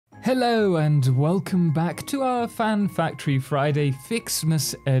Hello and welcome back to our Fan Factory Friday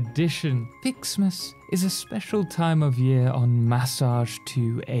Ficsmas edition. Ficsmas is a special time of year on Massage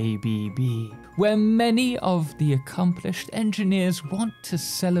to ABB, where many of the accomplished engineers want to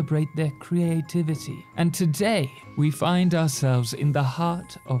celebrate their creativity. And today, we find ourselves in the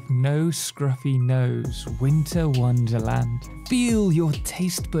heart of NoScruffyNo's Winter Wonderland. Feel your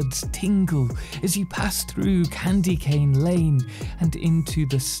taste buds tingle as you pass through Candy Cane Lane and into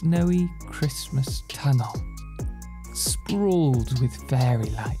the snowy Christmas tunnel. Sprawled with fairy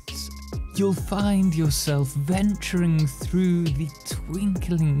lights, you'll find yourself venturing through the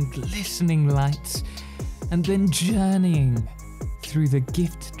twinkling, glistening lights and then journeying through the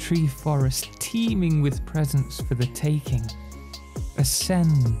gift tree forest teeming with presents for the taking.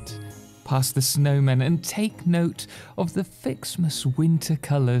 Ascend past the snowmen and take note of the Ficsmas winter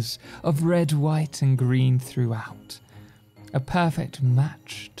colours of red, white and green throughout. A perfect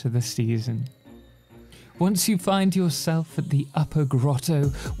match to the season. Once you find yourself at the upper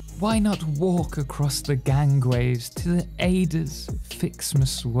grotto, why not walk across the gangways to the Ada's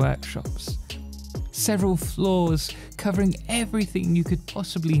Ficsmas workshops? Several floors covering everything you could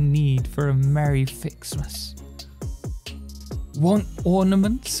possibly need for a merry Ficsmas. Want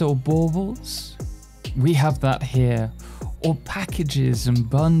ornaments or baubles? We have that here, or packages and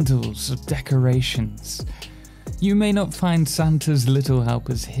bundles of decorations. You may not find Santa's little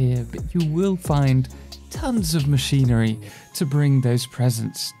helpers here, but you will find tons of machinery to bring those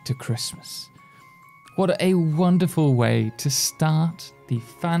presents to Christmas. What a wonderful way to start the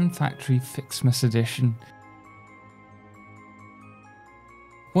Fan Factory Ficsmas edition.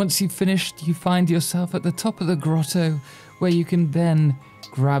 Once you've finished, you find yourself at the top of the grotto, where you can then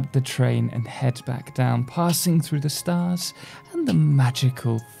grab the train and head back down, passing through the stars and the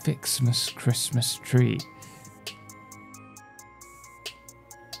magical Ficsmas Christmas tree.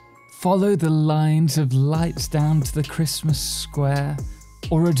 Follow the lines of lights down to the Christmas square,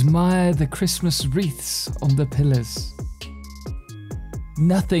 or admire the Christmas wreaths on the pillars.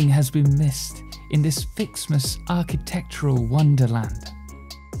 Nothing has been missed in this Ficsmas architectural wonderland.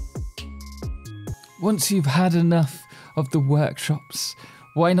 Once you've had enough of the workshops,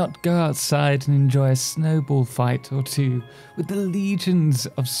 why not go outside and enjoy a snowball fight or two with the legions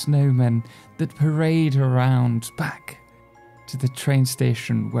of snowmen that parade around back to the train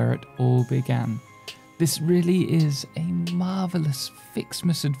station where it all began. This really is a marvellous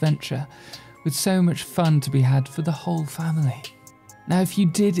Ficsmas adventure with so much fun to be had for the whole family. Now, if you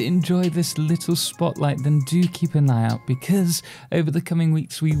did enjoy this little spotlight, then do keep an eye out, because over the coming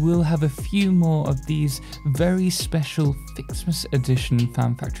weeks we will have a few more of these very special Ficsmas edition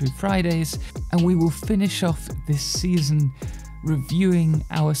Fan Factory Fridays, and we will finish off this season reviewing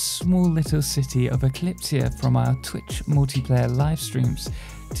our small little city of Eclipsia from our Twitch multiplayer live streams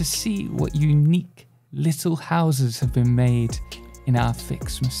to see what unique little houses have been made in our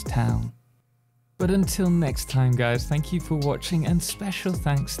Ficsmas town. But until next time, guys, thank you for watching, and special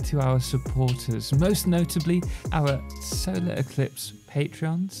thanks to our supporters, most notably our Solar Eclipse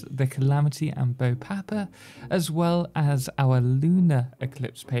Patreons, the Calamity and Bo Papa, as well as our Lunar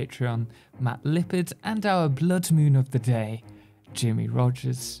Eclipse Patreon, Matt Lippard, and our Blood Moon of the Day, Jimmy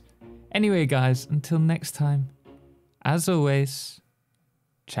Rogers. Anyway, guys, until next time, as always,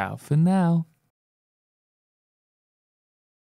 ciao for now.